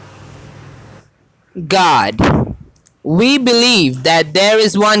God. We believe that there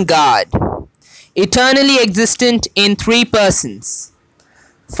is one God, eternally existent in three persons: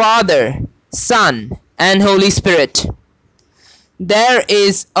 Father, Son, and Holy Spirit. There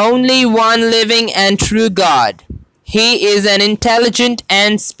is only one living and true God. He is an intelligent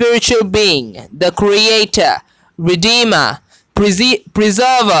and spiritual being, the Creator, Redeemer,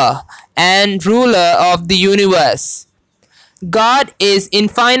 Preserver, and Ruler of the universe. God is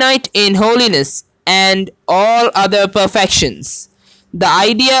infinite in holiness and all other perfections. The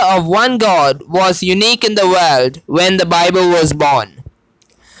idea of one God was unique in the world when the Bible was born.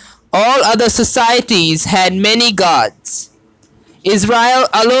 All other societies had many gods. Israel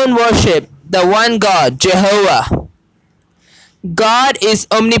alone worshipped the one God, Jehovah. God is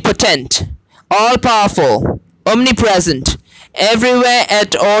omnipotent, all powerful, omnipresent, everywhere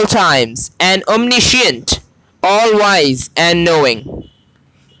at all times, and omniscient, all wise and knowing.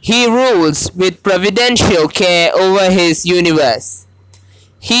 He rules with providential care over his universe.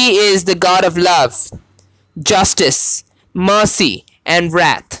 He is the God of love, justice, mercy, and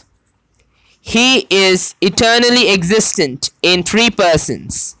wrath. He is eternally existent in three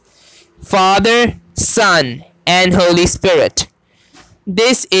persons: Father, Son, and Holy Spirit.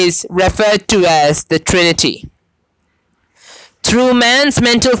 This is referred to as the Trinity. Through man's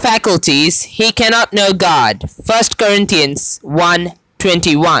mental faculties, he cannot know God. 1 Corinthians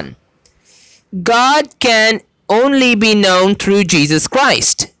 1:21. God can only be known through Jesus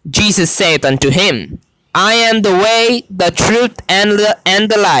Christ. Jesus saith unto him, I am the way, the truth, and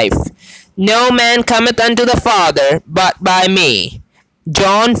the life. No man cometh unto the Father but by me.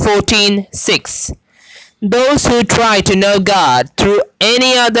 John 14:6. Those who try to know God through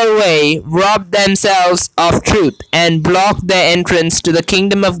any other way rob themselves of truth and block their entrance to the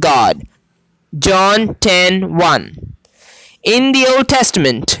kingdom of God. John 10:1. In the Old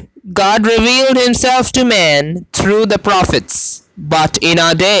Testament, God revealed himself to man through the prophets, but in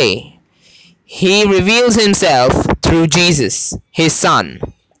our day, he reveals himself through Jesus, his Son.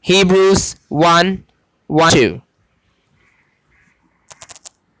 Hebrews 1:1-2.